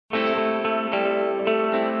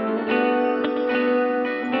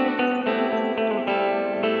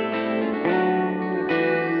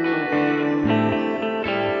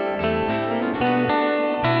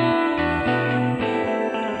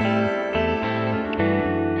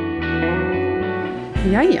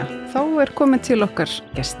Jæja, þá komin til okkar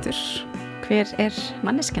gestur. Hver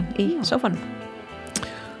manneskjan í sófanum?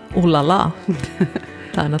 Úlala,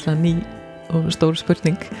 það náttúrulega ný og stór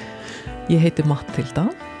spurning. Ég heiti Matilda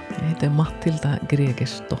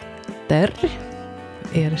Gregersdotter,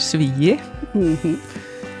 svíi,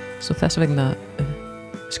 svo þess vegna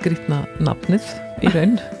skrýtna nafnið í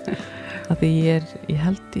raun. Að því ég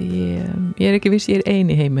held ég ekki viss ég ein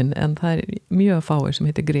í heiminn, en það mjög fáir sem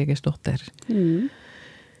heitir Gregersdotter.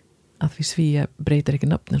 Að því svíi breytir ekki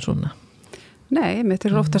nafnin svona. Nei, mitt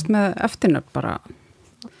oftast með eftirnöfn bara.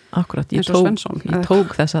 Akkurat, ég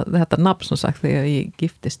tók þetta nafn sem sagt þegar ég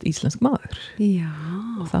giftist íslensk maður. Já.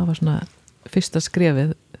 Og það var svona fyrsta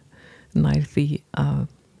skrefið nær því að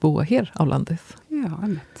búa hér á landið. Já,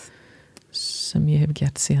 einmitt. Sem ég hef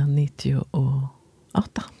gert síðan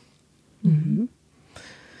 98.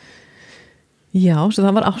 Já, svo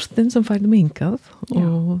það var ástin sem færði mig hingað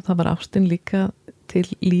og það var ástin líka til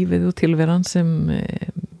lífið og tilveran sem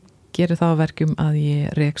gerir það verkum að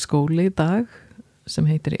ég rek skóli í dag sem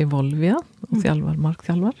heitir Evolvia og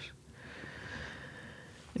markþjálfar.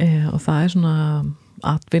 Og það svona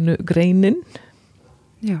atvinnugreinin.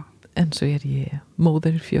 Já. En svo ég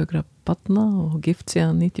móðir 4 barna og gift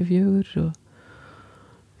síðan 94 og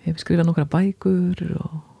hef skrifað nokkra bækur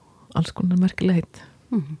og alls konar merkilegheit.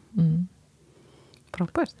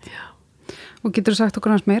 Frábært. Já. Og getur þú sagt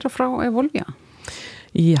okkur hans meira frá Evolvia?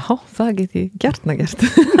 Já, það get ég gert.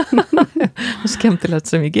 Skemmtilegt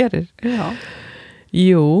sem ég gerir. Já.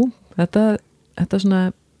 Jú, þetta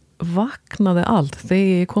svona vaknaði allt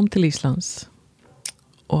þegar ég kom til Íslands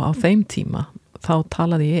og á þeim tíma þá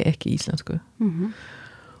talaði ég ekki íslensku.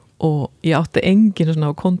 Og ég átti enginn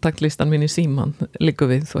svona á kontaktlistan minn í síman líka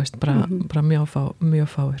við, þú veist, bara mjög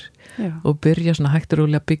fáir. Já. Og byrja svona hægt og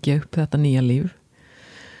rólega að byggja upp þetta nýja líf.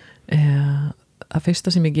 Það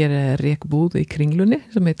fyrsta sem ég geri rek búð í Kringlunni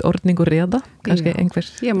sem heit Ordning og Reda, kannski einhver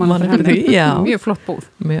mann fyrir því. Mjög flott búð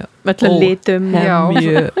með litum og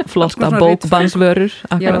mjög flotta bókbandsvörur.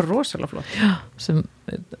 Já, rosalega flott. Sem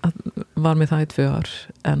var með það í 2 ár,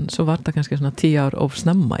 en svo var það kannski svona 10 ár of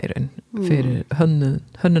snemma í raun fyrir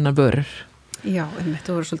hönnunar vörur. Já, en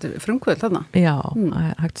þetta voru svolítið frumkvöld þarna. Já,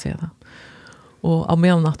 hægt að segja það. Og á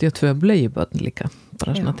meðan átti ég 2 blöjubörn líka,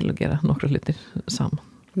 bara svona til að gera nokkra hlutir saman.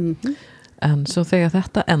 En svo þegar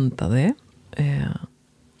þetta endaði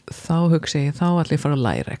þá hugsa ég þá allir fara að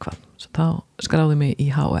læra eitthvað. Svo þá skráði mig í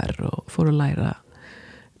HR og fór að læra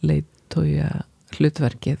leiðtoga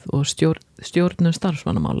hlutverkið og stjórnum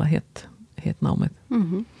starfsmannamála hét námið.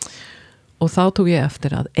 Og þá tók ég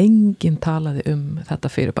eftir að enginn talaði þetta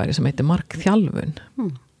fyrirbæri sem heitir markþjálfun.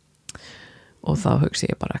 Og þá hugsa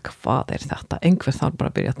ég bara, hvað þetta? Einhver þarf bara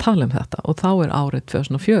að byrja að tala þetta og þá árið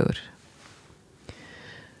 2004.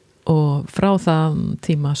 Og frá það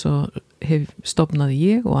tíma svo stofnaði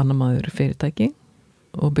ég og annar maður fyrirtæki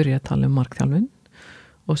og byrjaði að tala markþjálfun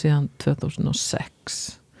og síðan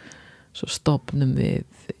 2006 svo stofnum við,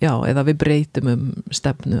 eða við breytum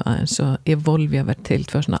stefnu aðeins og Evolvia verið til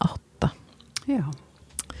 2008. Já.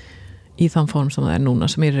 Í þann form sem það núna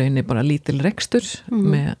sem rauninni bara lítil rekstur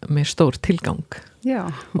með stór tilgang.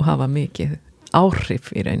 Já. Og hafa mikið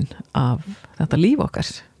áhrif í raun af þetta líf okkar.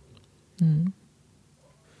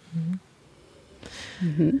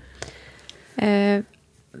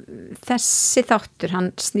 Þessi þáttur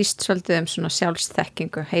hann snýst svolítið svona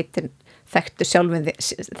sjálfsþekkingu, heitir þekktu sjálfan þig.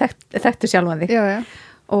 Já.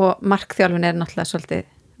 Og markþjálfun náttúrulega svolítið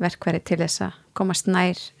verkfæri til þess að komast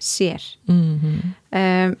nær sér.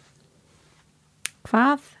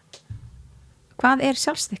 Hvað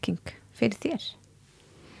sjálfsþekking fyrir þér?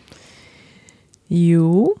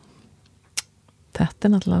 Jú,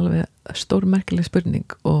 þetta náttúrulega alveg stórmerkileg spurning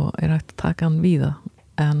og hægt að taka hann víða,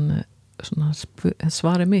 en svona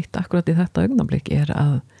svarið mitt akkurat í þetta augnablik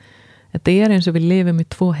að þetta eins og við lifum í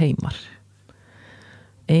 2 heimar.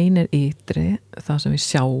 Ein ytri, það sem við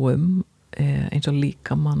sjáum eins og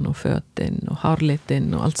líkamann og fötin og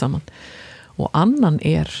hárlitin og allt saman, og annan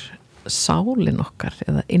sálin okkar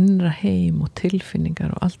eða innra heim og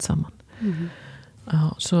tilfinningar og allt saman.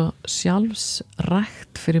 Svo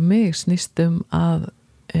sjálfsrækt fyrir mig snýst að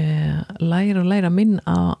læra og læra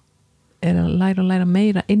læra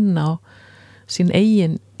meira inn á sín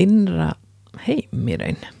eigin innra heim í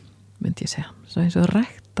raun, myndi ég segja. Svo eins og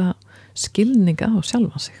rækta skilninga á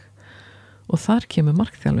sjálfan sig og þar kemur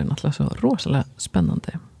markþjálfun alltaf svo rosalega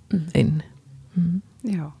spennandi inn.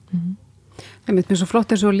 Já. Mér finnst svo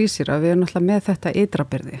flott eins og lýsir að við erum alltaf með þetta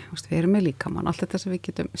ytrabyrði, við erum með líkamann, allt þetta sem við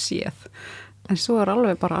getum séð, en svo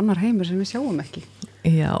alveg bara annar heimur sem við sjáum ekki.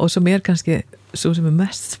 Já, og sem kannski svo sem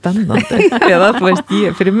mest spennandi eða þú veist,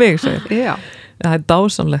 fyrir mig svo það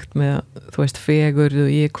dásamlegt með, þú veist, fegur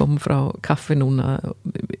og ég kom frá kaffi núna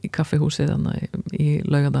í kaffihúsið í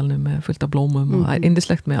Laugardalnum með fullt af blómum og það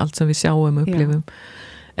yndislegt með allt sem við sjáum og upplifum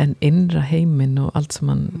en innra heiminn og allt sem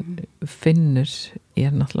mann finnur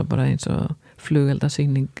náttúrulega bara eins og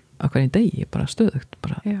flugeldasýning á hverjum degi, bara stöðugt,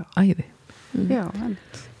 bara æði. Já,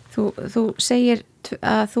 Þú segir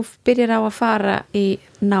að þú byrjar á að fara í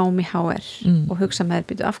nám í HR og hugsa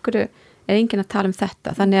með þér, af hverju enginn að tala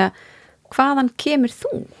þetta, þannig að hvaðan kemur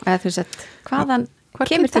þú? Eða þú veist, hvaðan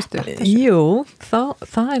kemur þetta? Jú,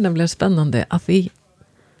 það nefnilega spennandi að því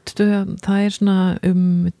það svona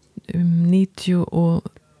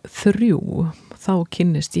 93 þá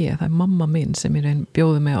kynnist ég, það mamma mín sem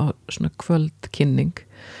bjóði mig á svona kvöldkynning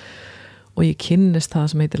og ég kynnist það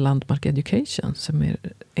sem heitir Landmark Education sem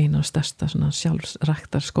eina af stærsta svona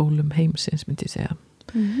sjálfsræktarskólum heimsins myndi ég segja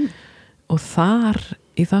og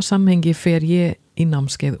í það samhengi fer ég í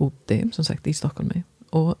námskeið úti, sem sagt í Stokkólmi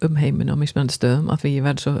og heiminu á mismunandi stöðum að því ég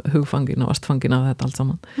verð svo hugfangin og ástfangin af þetta allt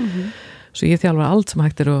saman svo ég þjálfar allt sem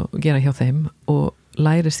hægt að gera hjá þeim og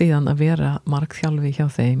læri síðan að vera markþjálfi hjá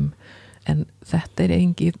þeim en þetta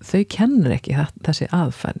þau kennir ekki þessi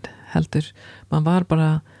aðferð heldur, man var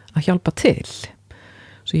bara að hjálpa til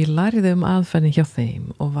svo ég læriði aðferðin hjá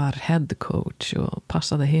þeim og var head coach og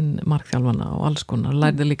passaði hinn markþjálfana og alls konar,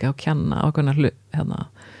 læriði líka að kenna ákveðnar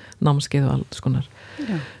námskeið og alls konar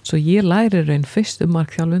svo ég læriði fyrst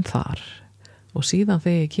markþjálfun þar og síðan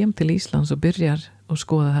þegar ég kem til Íslands og byrjar að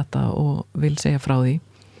skoða þetta og vil segja frá því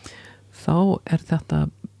þá þetta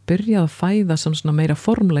byrjað að fæða sem svona meira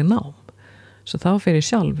formleg nám svo þá fer ég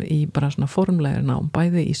sjálf í bara svona formlegar nám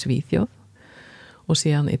bæði í Svíþjóð og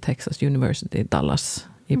síðan í Texas University, Dallas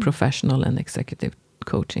í Professional and Executive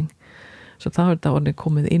Coaching svo þá þetta orðið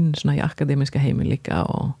komið inn svona í akademiska heimi líka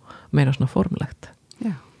og meira svona formlegt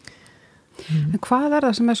Já En hvað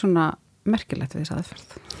það sem svona merkilegt við þess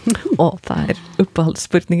aðferð? Og það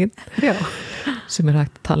uppáhaldsspurningin Já sem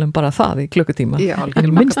hægt að tala bara það í klukkutíma Já, alveg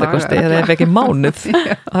minnstakosti, eða ef ekki mánuð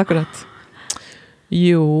Akkurat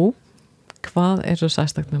Jú, hvað svo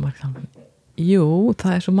særstakt með markþjálfun? Jú,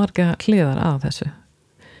 það svo marga hliðar að þessu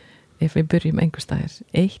ef við byrjum einhverstaðir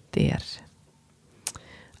eitt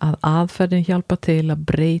að aðferðin hjálpa til að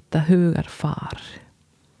breyta hugarfar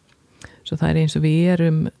svo það eins og við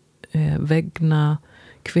erum vegna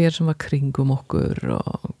hver sem var kringum okkur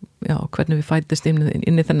og hvernig við fættist inn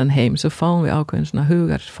í þennan heim svo fáum við ákveðin svona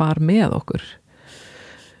hugarfar með okkur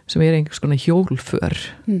sem einhvers konar hjólför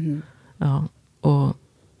og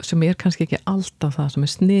sem kannski ekki alltaf það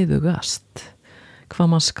sem sniðugast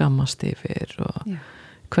hvað mann skammast yfir og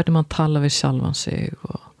hvernig mann tala við sjálfan sig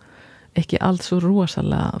og ekki allt svo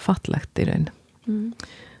rosalega fallegt í raun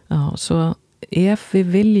svo ef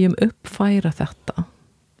við viljum uppfæra þetta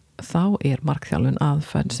þá markþjálfun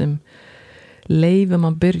aðferð sem leifum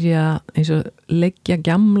að byrja eins og leggja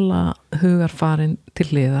gamla hugarfarin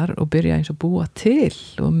til hliðar og byrja eins og búa til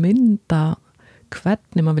og mynda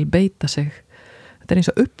hvernig mann vil beita sig þetta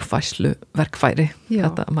eins og uppfæslu verkfæri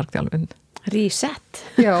þetta markþjálfun Reset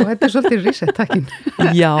Já, þetta svolítið reset takkin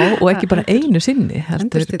Já, og ekki bara einu sinni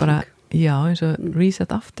heldur bara, eins og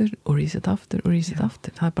reset aftur og reset aftur og reset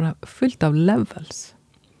aftur það bara fullt af levels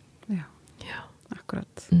Já,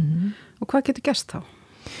 akkurat Og hvað getur gerst þá?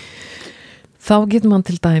 Þá getur mann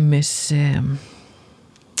til dæmis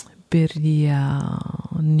byrja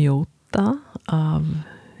að njóta af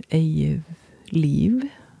eigið líf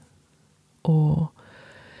og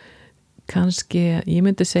kannski, ég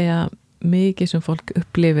myndi segja mikið sem fólk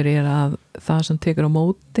upplifir að það sem tekur á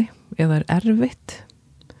móti eða erfitt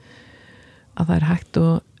að það hægt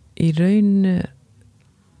og í raun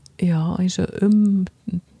eins og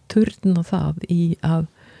turna það í að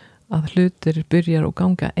hlutir byrjar að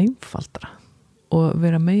ganga einfaldra og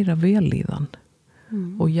vera meira velíðan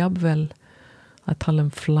og jafnvel að tala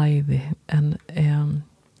flæði en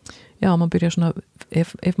maður byrjar svona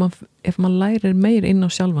ef maður lærir meir inn á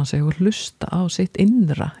sjálfan sig og hlusta á sitt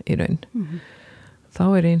innra í raun þá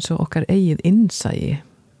eins og okkar eigið innsæi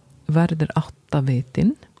verður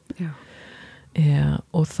áttavitinn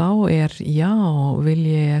og þá vil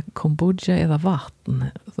ég kombucha eða vatn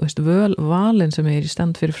þú veist, valin sem í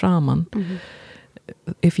stand fyrir framann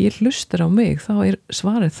ef ég hlustar á mig þá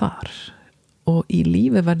svarið þar og í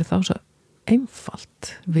lífi verður þá svo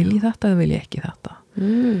einfalt vil ég þetta eða vil ég ekki þetta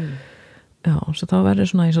svo þá verður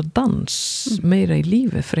svona eins og dans meira í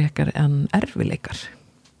lífi frekar en erfileikar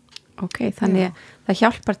Ok, þannig að það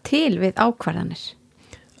hjálpar til við ákvarðanir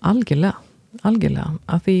algjörlega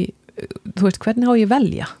að því, þú veist, hvernig á ég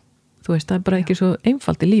velja þú veist, það bara ekki svo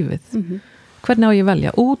einfalt í lífið hvernig á ég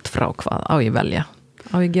velja, út frá hvað á ég velja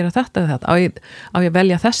á ég að gera þetta eða þetta, á ég að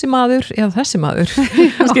velja þessi maður eða þessi maður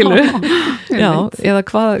skilur, eða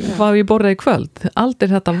hvað ég borða í kvöld, aldrei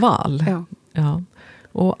þetta val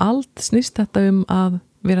og allt snýst þetta að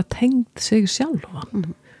vera tengd sig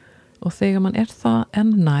sjálfan og þegar mann það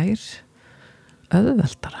enn nær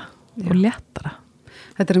auðveldara og léttara.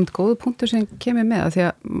 Þetta góðu punktur sem kemur með að því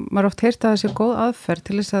að maður oft heyrt að það sé góð aðferð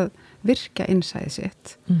til þess að virka innsæðið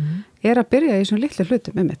sitt að byrja í svona litlu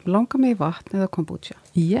hlutum langar mig í vatn eða kombucha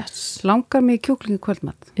langar mig í kjúklingi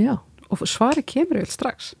kvöldmatt og svari kemur yfir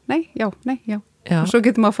strax nei, já og svo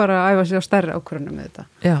getur maður að fara að æfa sig á stærri ákvörðunum með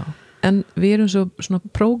þetta en við erum svo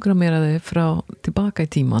svona prógrameraði frá tilbaka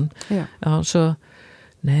í tíman svo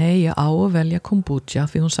nei, ég á að velja kombucha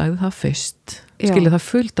því hún sagði það fyrst skilja það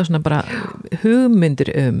fullt á svona bara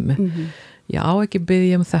hugmyndir ég á ekki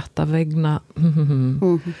biðja þetta vegna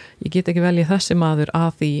ég get ekki velja þessi maður að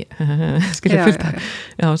því skilja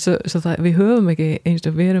fullt svo það, við höfum ekki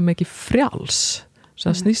við erum ekki frjáls svo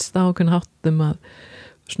það snýst á okkur háttum að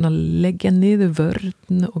svona leggja niður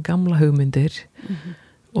vörn og gamla hugmyndir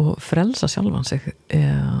og frelsa sjálfan sig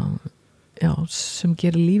sem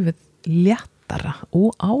gerir lífið léttara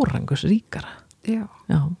og árangursríkara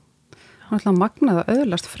Náttúrulega magnaða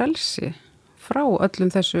öðlast frelsi frá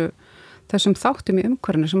öllum þessum þáttum í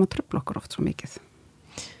umhverfinu sem að trufla okkur oft svo mikið.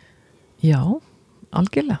 Já,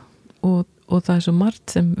 algjörlega. Og það svo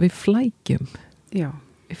margt sem við flækjum. Já.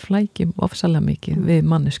 Við flækjum ofsalega mikið við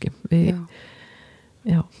manneskjum.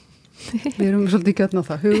 Já. Við erum svolítið gjörn á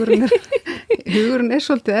það. Hugurinn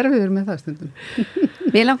svolítið erfiður með það stundum.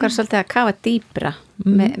 Við langar svolítið að kafa dýpra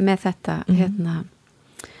með þetta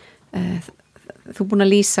þú búin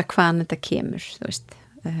að lýsa hvaðan þetta kemur þú veist,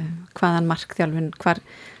 hvaðan markþjálfun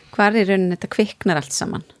hvar í rauninni þetta kviknar allt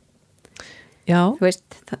saman þú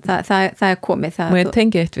veist, það komið og ég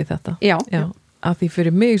tengi eitt við þetta að því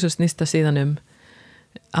fyrir mig svo snýst það síðan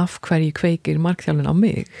af hverju kveikir markþjálfun á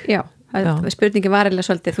mig spurningi var eða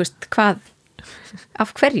svolítið, þú veist,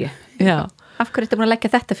 af hverju af hverju ertu búin að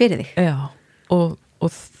leggja þetta fyrir þig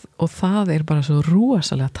og það bara svo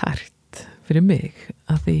rosalega tært fyrir mig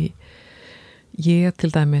að því ég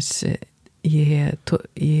til dæmis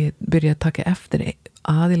ég byrja að taka eftir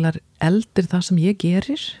aðilar eldir það sem ég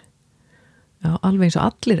gerir alveg eins og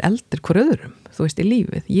allir eldir hver öðrum, þú veist, í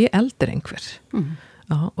lífið ég eldir einhver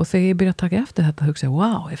og þegar ég byrja að taka eftir þetta hugsa ég,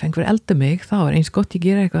 wow, ef einhver eldir mig þá eins gott ég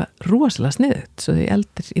gera eitthvað rosalega sniðugt svo ég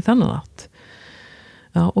eldir í þannig átt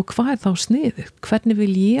og hvað þá sniðugt, hvernig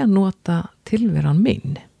vil ég nota tilveran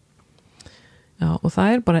minn og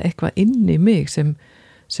það bara eitthvað inn í mig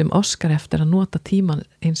sem óskar eftir að nota tíman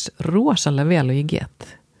eins rosalega vel og ég get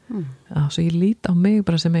svo ég lít á mig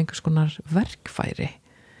bara sem einhvers konar verkfæri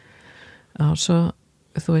svo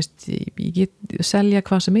þú veist ég get selja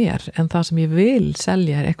hvað sem en það sem ég vil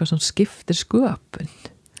selja eitthvað sem skiptir sköpun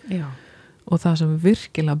og það sem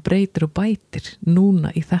virkilega breytir og bætir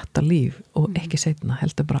núna í þetta líf og ekki seinna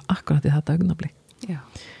heldur bara akkurat í þetta augnablik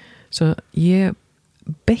svo ég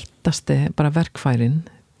beittasti bara verkfærin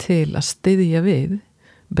til að styðja við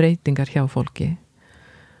breytingar hjá fólki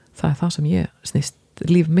það það sem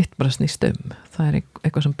líf mitt bara snýst það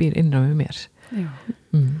eitthvað sem býr innra með mér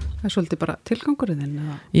það svolítið bara tilgangurinn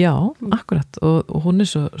eða? Já, akkurat og hún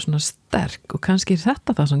svona sterk og kannski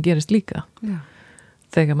þetta það sem gerist líka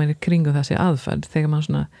þegar mann kringu þessi aðferð þegar mann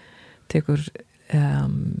svona tekur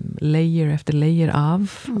layer eftir layer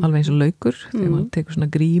af alveg eins og laukur þegar mann tekur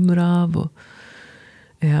svona grímur af og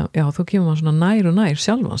þá kemur mann svona nær og nær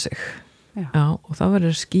sjálfan sig og það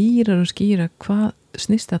verður skýra hvað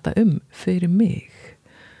snýst þetta fyrir mig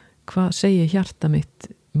hvað segir hjarta mitt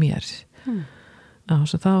mér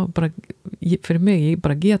svo þá bara fyrir mig, ég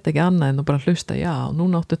bara get ekki annað en að bara hlusta,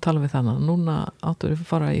 núna áttu að tala við þannig núna áttu að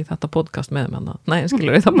fara í þetta podcast með mér nei,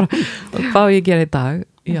 skilur við það bara hvað ég gera í dag,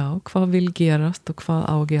 hvað vil gerast og hvað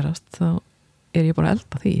á að gerast þá ég bara að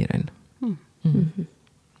elda því í raun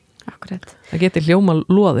Akkurat. Það getur hljóma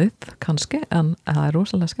loðið kannski, en það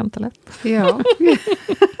rosalega skemmtilegt. Já,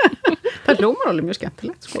 það hljómar alveg mjög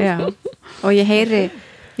skemmtilegt. Sko. Já, og ég heyri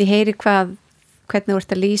hvernig þú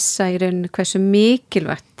ert að lýsa í raun hversu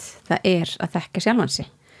mikilvægt það að þekka sjálfan sig.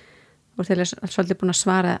 Þú ert svolítið búin að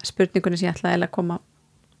svara spurningunni sem ég ætlaði að koma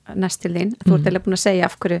næst til þín. Þú ert búin að segja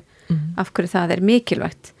af hverju það er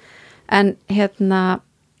mikilvægt. En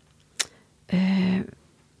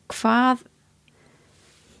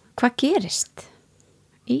hvað gerist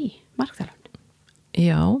í markþjálfun?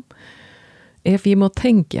 Já, ef ég má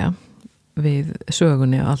tengja við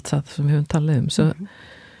sögunni og allt það sem við höfum talað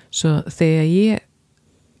svo þegar ég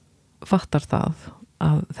fattar það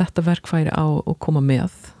að þetta verkfæri á að koma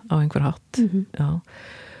með á einhver hátt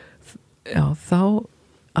þá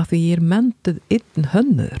að því ég mentuð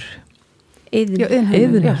innhönnur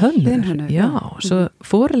Iðnhönnuður, já, svo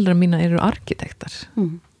foreldrar mína eru arkitektar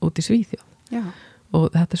út í Svíþjóð og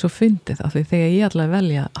þetta svo fyndið af því þegar ég ætlaði að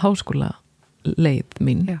velja háskóla leið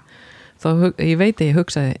mín þá ég veit að ég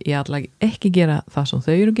hugsaði ég ætla ekki gera það sem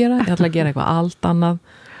þau eru að gera, ég ætla að gera eitthvað allt annað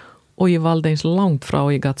og ég valdi eins langt frá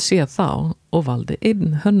og ég gæti séð þá og valdi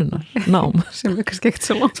innhönnunar nám sem er kannski ekkert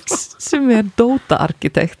svo langt frá sem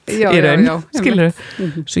dótaarkitekt skilur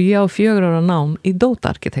svo ég á 4 ára nám í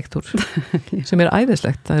dótaarkitektúr sem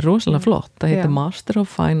æðislegt, það rosalega flott það heitir Master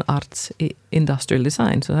of Fine Arts í Industrial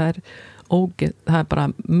Design svo það er bara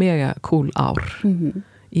mega cool ár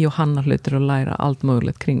í og hanna hlutir og læra allt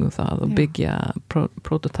mögulegt kringum það og byggja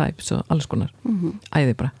prototypes og alls konar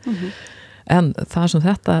æði bara en það sem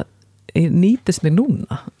þetta nýtist mér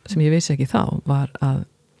núna sem ég vissi ekki þá var að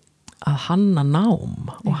hanna nám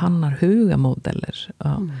og hannar hugamódeller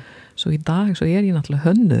svo í dag svo ég náttúrulega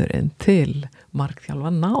hönnurinn til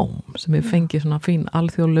markþjálfa nám sem ég fengi svona fín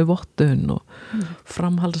alþjóðleg vottun og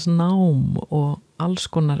framhaldsnám og alls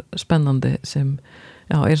konar spennandi sem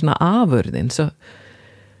er svona afurðin svo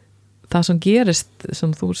það sem gerist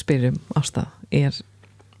sem þú spyrir Ásta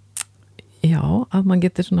að man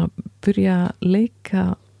getur svona byrja að leika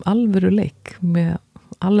alvöru leik með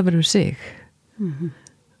alvöru sig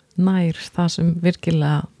nær það sem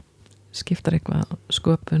virkilega skiptar eitthvað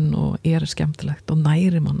sköpun og skemmtilegt og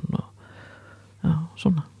næri mann og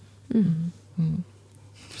svona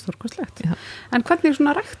Stórkostlegt En hvernig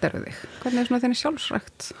svona rækt eru þig? Hvernig svona þenni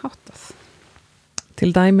sjálfsrækt háttað? Til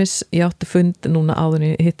dæmis, ég átti fund núna áður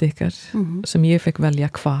en ég hitti ykkar sem ég fekk velja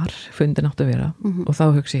hvar fundin átti að vera og þá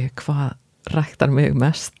hugsi ég hvað ræktar mig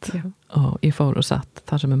mest og ég fór og satt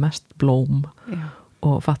það sem mest blóm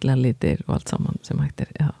og fallega litir og allt saman sem hættir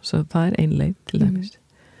svo það ein leið til dæmis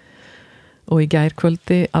og í gær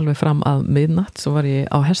kvöldi alveg fram að midnatt svo var ég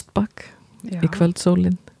á Hestbakk í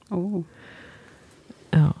kvöldsólin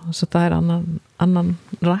svo það annan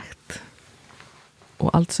rækt og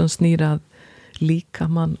allt sem snýrað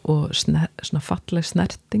líkamann og svona falleg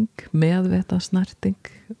snerting meðveta snerting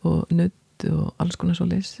og nudd og alls konar svo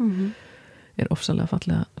leys ofsalega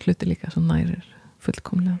fallega hluti líka sem nærir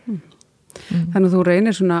fullkomlega Þannig að þú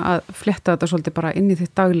reynir svona að fletta þetta svolítið bara inn í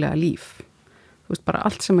þitt daglega líf þú veist bara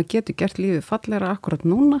allt sem að getur gert lífið fallegra akkurat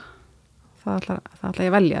núna það ætla ég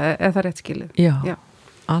að velja, eða það rétt skilið Já.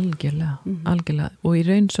 Algjörlega og í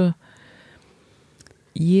raun svo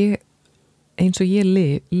eins og ég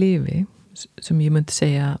lifi sem ég myndi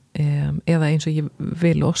segja eða eins og ég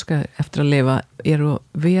vil óska eftir að lifa að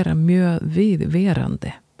vera mjög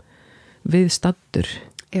viðverandi viðstaddur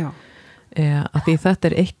að því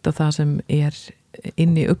þetta eitt af það sem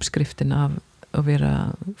inn í uppskriftin af að vera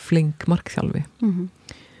flink markþjálfi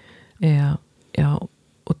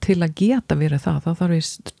og til að geta verið það þá þarf ég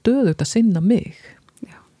stöðugt að sinna mig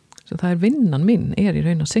svo það vinnan mín í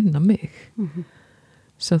raun að sinna mig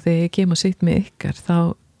svo þegar ég kem að sitt með ykkar þá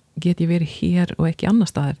get ég verið hér og ekki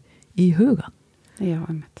annar staðar í hugan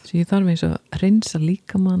svo ég þarf eins að hreinsa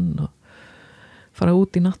líkamann og fara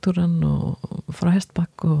út í náttúran og fara á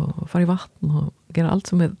Hestbakk og fara í vatn og gera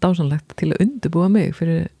allt sem dásanlegt til að undirbúa mig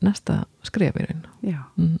fyrir næsta skref í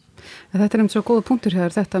raun Þetta svo góða punktur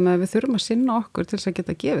hér þetta með að við þurfum að sinna okkur til þess að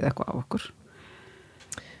geta gefið eitthvað á okkur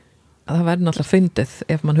Það verður náttúrulega fyndið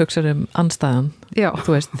ef mann hugsaður andstæðan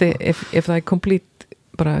þú veist, ef það komplít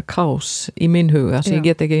bara kás í minn huga svo ég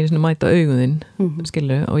get ekki einu mæta augunin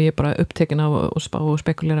skilur, og ég bara upptekin á að spá og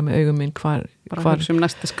spekulera með augum minn hvar sem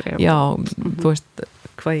næsta skref þú veist,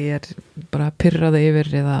 hvað ég bara pyrraði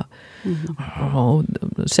yfir eða og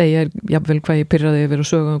segja jafnvel hvað ég pyrraði yfir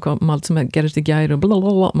og sögum hvað allt sem gerist í gær og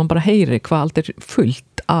blablabla, man bara heyri hvað allt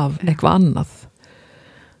fullt af eitthvað annað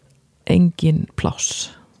engin pláss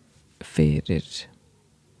fyrir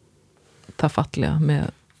það fallega með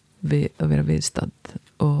að vera viðstædd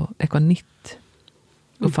og eitthvað nýtt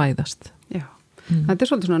og fæðast Þetta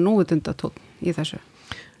svolítið svona núvitundatón í þessu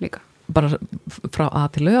líka bara frá að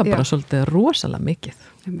til auða bara svolítið rosalega mikið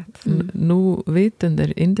nú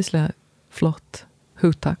vitundir yndislega flott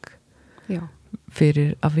hugtak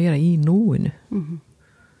fyrir að vera í núinu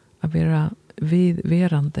að vera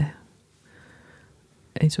viðverandi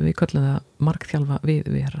eins og við köllum það markþjálfa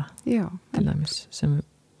viðvera til dæmis sem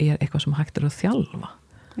eitthvað sem hægt að þjálfa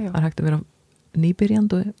það hægt að vera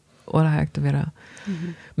nýbyrjandi og það hægt að vera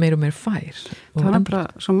meir og meir fær það bara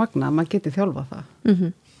svo magna að maður geti þjálfa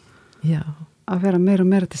það að vera meir og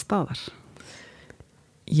meira til staðar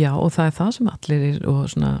og það það sem allir og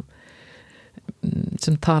svona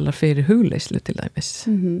sem talar fyrir hugleyslu til dæmis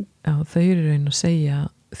þau eru raun að segja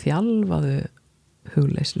þjálfaðu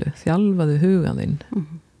hugleyslu þjálfaðu huganinn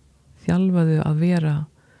þjálfaðu að vera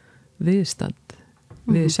viðstand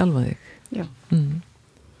við sjálfa þig. Já.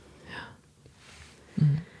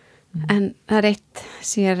 En það er eitt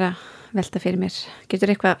sem ég að velta fyrir mér.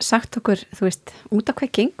 Getur eitthvað sagt okkur, þú veist, út á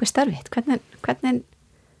hvað gengur starfið? Hvernig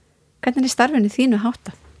er starfinu þínu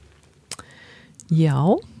háttað? Já,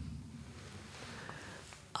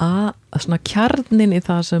 að svona kjarnin í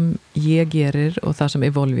það sem ég gerir og það sem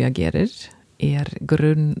Evolvia gerir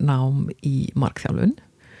grunnnám í markþjálfun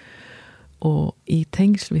og í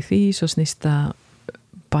tengsl við því svo snýst það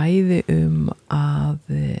bæði að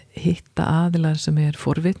hitta aðilar sem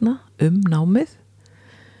forvitna námið,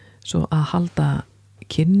 svo að halda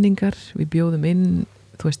kynningar, við bjóðum inn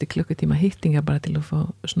þú veist, í klukkutíma hittinga bara til að fá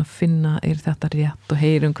svona finna, þetta rétt og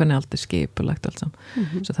heyrum hvernig allt skipulagt allt saman.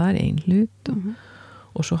 Svo það ein hlut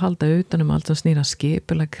og svo halda utanum allt sem snýra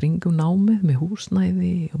skipulag kringum námið með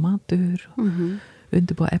húsnæði og matur og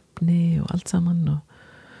undirbúa efni og allt saman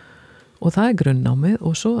og það grunnnámið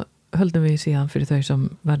og svo höldum við síðan fyrir þau sem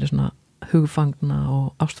verður svona hugfangna og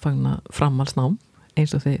ástfangna framhaldsnám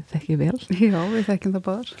eins og þið þekkið vel. Já, við þekkjum það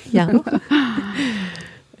báðar. Já.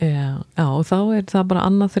 Já, og þá það bara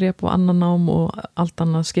annað þrep og annað nám og allt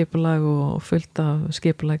annað skipulag og fullt af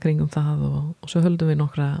skipulag kringum það og svo höldum við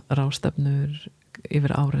nokkra ráðstefnur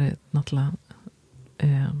yfir árið náttúrulega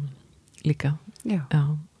líka. Já.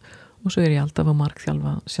 Og svo ég alltaf að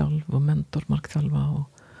markþjálfa sjálf og mentor markþjálfa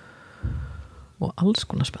og alls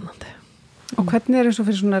konar spennandi. Og hvernig eins og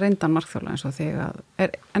fyrir svona reyndan markþjálfa eins og þig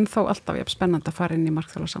ennþá alltaf jafn spennandi að fara inn í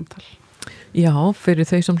markþjálfa samtal? Já, fyrir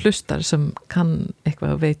þau sem hlustar sem kann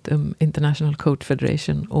eitthvað veit International Code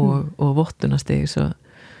Federation og vottunastig svo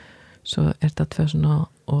þetta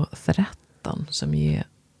 2013 sem ég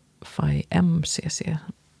fæ MCC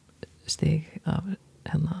stig af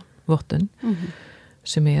vottun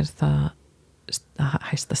sem það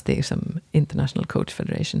hæsta stig sem International Code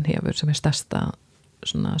Federation hefur sem stærsta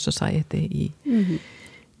svona society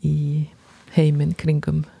í heiminn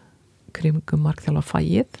kringum markþjálfa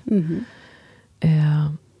fæið.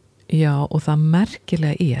 Já, og það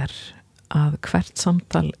merkilega að hvert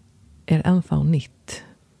samtal ennþá nýtt.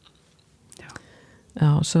 Já,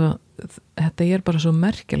 svo þetta bara svo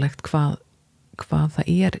merkilegt hvað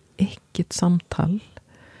það ekkert samtal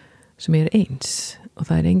sem eins og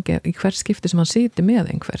það í hver skipti sem hann situr með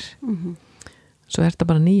einhver svo þetta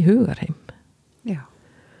bara ný hugarheim. Já.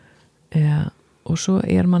 Og svo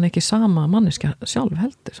man ekki sama manneskja sjálf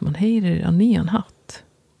heldur sem hann heyrir á nýjan hátt.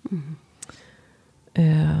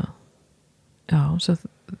 Já, svo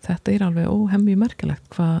þetta alveg óhemmi merkilegt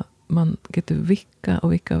hvað mann getur vikka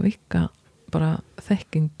bara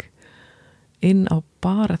þekking inn á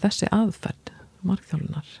bara þessi aðferð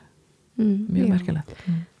markþjálfunar. Mjög merkilegt.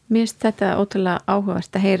 Mér finnst þetta ótrúlega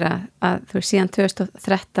áhugavert að heyra að þú veist síðan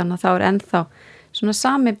 2013 og þá ennþá svona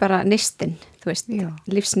sami bara nistinn, þú veist,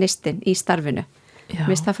 lífsnistinn í starfinu. Mér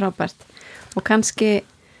finnst það frábært og kannski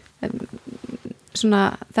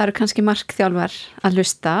svona, það eru kannski markþjálfar að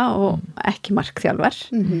hlusta og ekki markþjálfar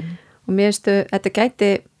og mér finnst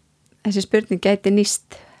þessi spurning gæti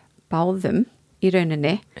nýst báðum í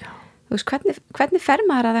rauninni. Þú veist, hvernig fer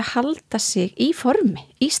maður að halda sig í formi,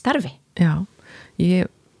 í starfi? Já,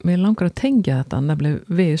 mér langar að tengja þetta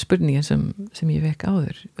nefnilega við spurningin sem ég vekk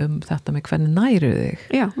áður þetta með hvernig næru þig.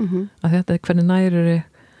 Já. Að þetta hvernig næru þig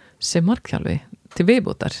sem markþjálfi til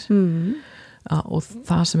viðbótar. Og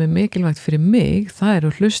það sem mikilvægt fyrir mig, það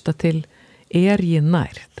að hlusta til ég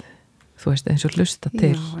nærð. Þú veist, eins og hlusta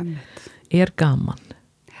til gaman.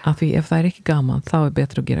 Af því ef það ekki gaman, þá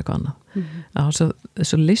betra að gera eitthvað annað.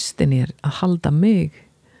 Svo listin að halda mig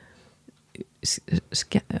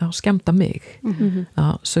skemmta mig.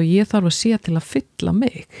 Svo ég þarf að sé til að fylla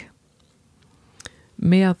mig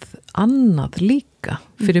með annað líka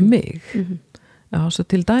fyrir mig. Svo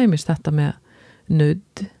til dæmis þetta með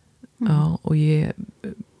nudd og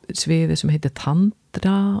sviði sem heitir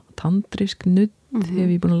tandrisk nudd hef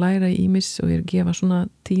ég búin að læra í ýmis og ég að gefa svona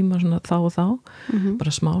tíma svona þá og þá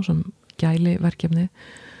bara smá sem gæli verkefni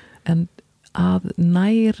en að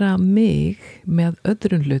næra mig með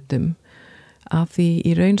öðrum hlutum að því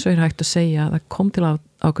í raun svo hægt að segja að það kom til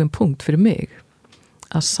ákveðin punkt fyrir mig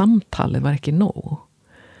að samtalið var ekki nóg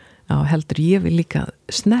heldur ég vil líka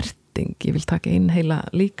snerting, ég vil taka inn heila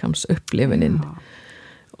líkamsupplifunin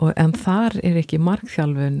en þar ekki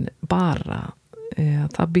markþjálfun bara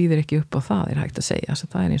það býður ekki upp á það hægt að segja, svo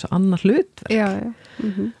það eins og annar hlutverk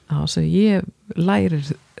svo ég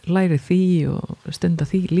læri því og stunda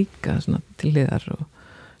því líka svona, til hliðar og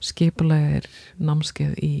skipulegir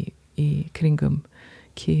námskeið í kringum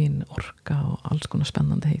kyn, orka og alls konar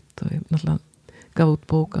spennandi heit og ég náttúrulega gaf út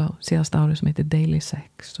bók á síðasta ári sem heitir Daily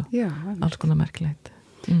Sex og alls konar merkilegt.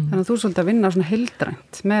 Þannig að þú svolítið að vinna svona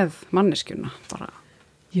heildrænt með manneskjuna bara.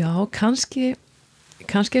 Já, kannski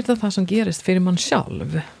er það sem gerist fyrir mann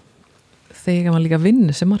sjálf þegar mann líka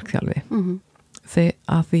vinnur sem markþjálfi þegar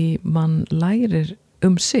að því mann lærir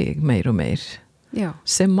sig meir og meir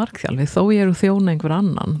sem markþjálfi, þó ég eru þjóna einhver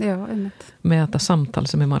annan með þetta samtal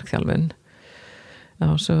sem markþjálfun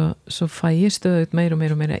svo fæ ég stöðut meir og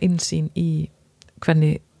meira innsýn í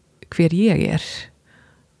hver ég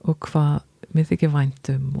og hvað mér þykir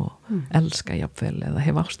væntum og elska jafnvel eða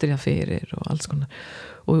hef ástyrja fyrir og alls konar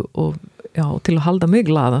og til að halda mig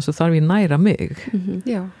glaða svo þarf ég næra mig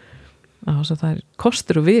svo það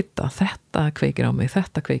kostur að vita þetta kveikir á mig,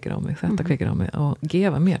 þetta kveikir á mig þetta kveikir á mig og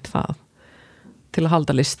gefa mér það til að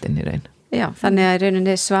halda listin í raun. Já, þannig að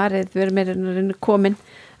rauninni svarið við erum rauninni komin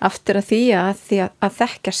aftur að því að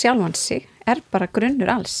þekka sjálfan sig bara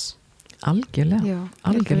grunnur alls. Algjörlega. Já,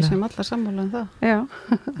 algjörlega. Við sem allar sammála það. Já,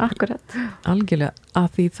 akkurat. Algjörlega, að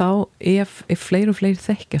því þá ef fleiri og fleiri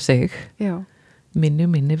þekkja sig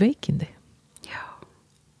minni veikindi. Já.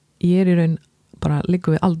 Ég í raun bara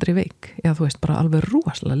liggur við aldrei veik eða þú veist bara alveg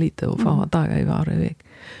rosalega lítið og fá að daga yfir árið veik.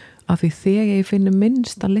 Að því þegar ég finnur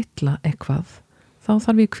minnsta litla eitthvað þá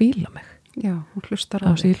þarf ég að hvíla mig. Já, hún hlustar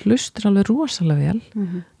alveg. Ég hlustar alveg rosalega vel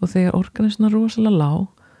og þegar organismina rosalega lág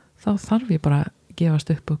þá þarf ég bara að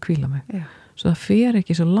gefast upp og hvíla mig. Já. Svo það fer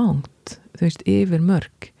ekki svo langt, þú veist, yfir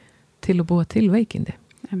mörg til að búa til veikindi.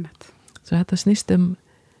 Svo þetta snýst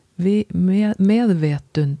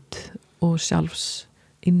meðvetund og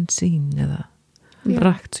sjálfsinsýn eða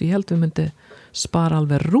rækt. Svo ég held við myndi spara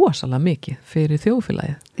alveg rosalega mikið fyrir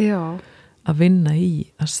þjóðfélagið. Já. Að vinna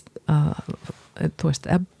í þú veist,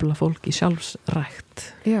 efla fólk í sjálfsrækt.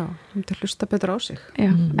 Já, myndi hlusta betur á sig.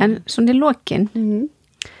 Já, en svona í lokin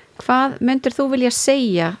hvað myndir þú vilja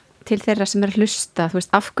segja til þeirra sem að hlusta, þú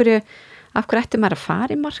veist, af hverju ætti maður að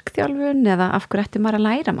fara í markþjálfun eða af hverju ætti maður að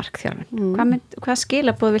læra markþjálfun? Hvað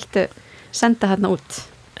skilaboð viltu senda þarna út?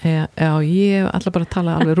 Já, ég ætla bara að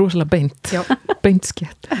tala alveg rosalega beint.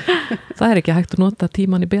 Beintskett. Það er ekki hægt að nota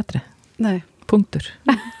tíman í betri. Nei. Punktur.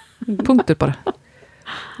 Punktur bara.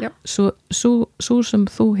 Já. Svo sem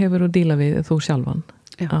þú hefur að díla við þú sjálfan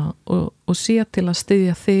og sé til að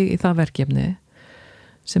styðja þig í það verkefni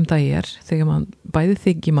sem það þegar mann bæði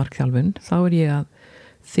þykja markþjálfun þá ég að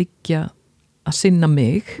þykja að sinna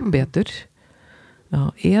mig betur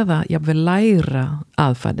eða jafnvel læra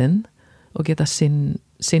aðferðin og geta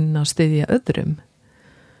sinna og styðja öðrum.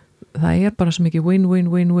 Það bara svo mikið win.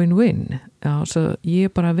 Svo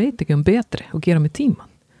ég bara veit ekki betri og gera mig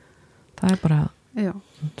tíman. Það bara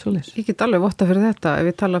svoleiðis. Ég get alveg votta fyrir þetta ef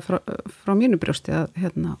ég tala frá mínu brjósti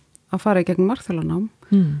að fara í gegnum markþjálfanám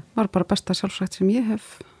var bara besta sjálfsrækt sem ég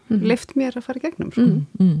hef leyft mér að fara í gegnum.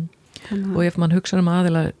 Og ef mann hugsa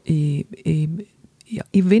aðila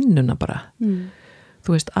í vinnuna bara þú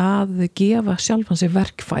veist að gefa sjálfan sig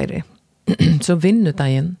verkfæri svo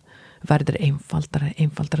vinnudaginn verður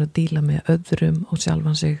einfaldara að díla með öðrum og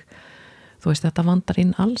sjálfan sig þú veist þetta vandar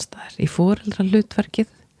inn allstaðar í foreldra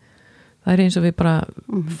hlutverkið. Það eins og við bara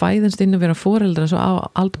fæðumst inn að vera foreldra svo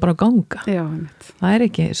allt bara ganga. Já, það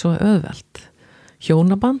ekki svo auðvelt.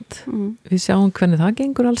 Hjónaband, við sjáum hvernig það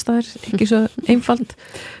gengur allstaðar, ekki svo einfalt.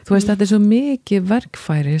 Þú veist, þetta svo mikið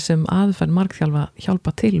verkfæri sem aðferð markþjálfa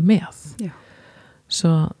hjálpa til með. Já.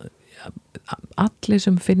 Svo allir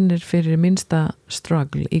sem finnir fyrir minnsta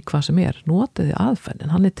struggle í hvað sem notiði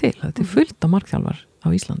aðferðin, hann til. Þetta fullt af markþjálfar á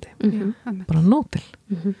Íslandi. Bara nótil.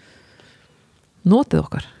 Notið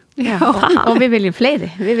okkar. Já, og við viljum fleiri,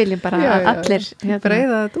 við viljum bara allir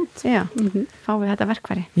breiða þetta út fáið þetta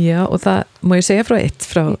verkfæri. Já, og það má ég segja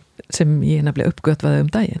frá sem ég nefnilega uppgötvaði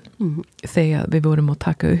daginn þegar við vorum að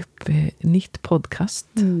taka upp nýtt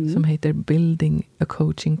podcast sem heitir Building a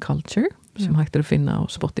Coaching Culture sem hægt að finna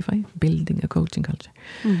á Spotify, Building a Coaching Culture.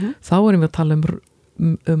 Þá vorum við að tala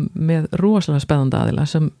með rosalega spennandi aðila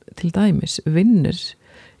sem til dæmis vinnur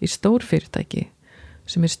í stór fyrirtæki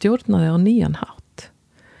sem stjórnaði á nýjan hátt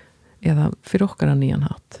eða fyrir okkar á nýjan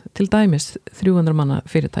hátt. Til dæmis 300 manna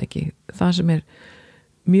fyrirtæki, það sem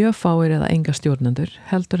mjög fáir eða enga stjórnendur,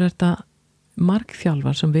 heldur þetta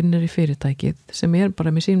markþjálfar sem vinnur í fyrirtækið, sem bara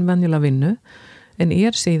með sín venjulega vinnu, en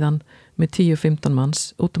síðan með 10-15 manns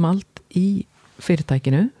út allt í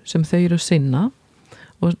fyrirtækinu sem þau eru sinna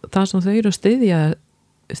og það sem þau eru styðja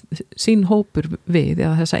sín hópur við,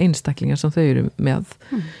 eða þessa einstaklingar sem þau eru með,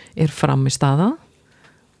 frammistaða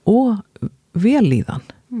og vellíðan.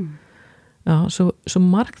 Já, svo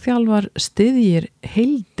markþjálfar styðjir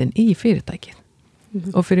heildin í fyrirtækið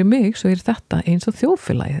og fyrir mig svo þetta eins og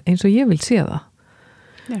þjóðfélagið, eins og ég vil sé það.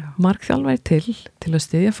 Markþjálfar til að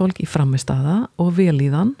styðja fólk í frammistaða og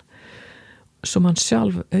vellíðan svo mann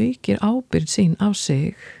sjálf aukir ábyrgð sín á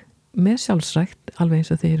sig með sjálfsrækt, alveg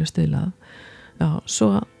eins og þeir eru stuðlað,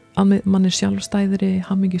 svo að mann er sjálfstæðri,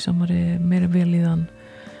 hamingisamari, meira velíðan,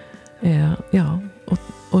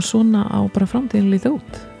 og svona á bara framtíðin líta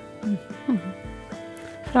út.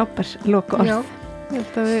 Frábær lokaorð. Já, ég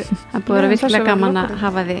held að við það búið að vera virkilega gaman að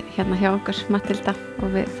hafa þið hérna hjá okkur, Matilda,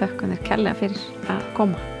 og við þökkum þér kærlega fyrir að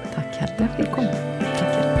koma. Takk kærlega fyrir að koma.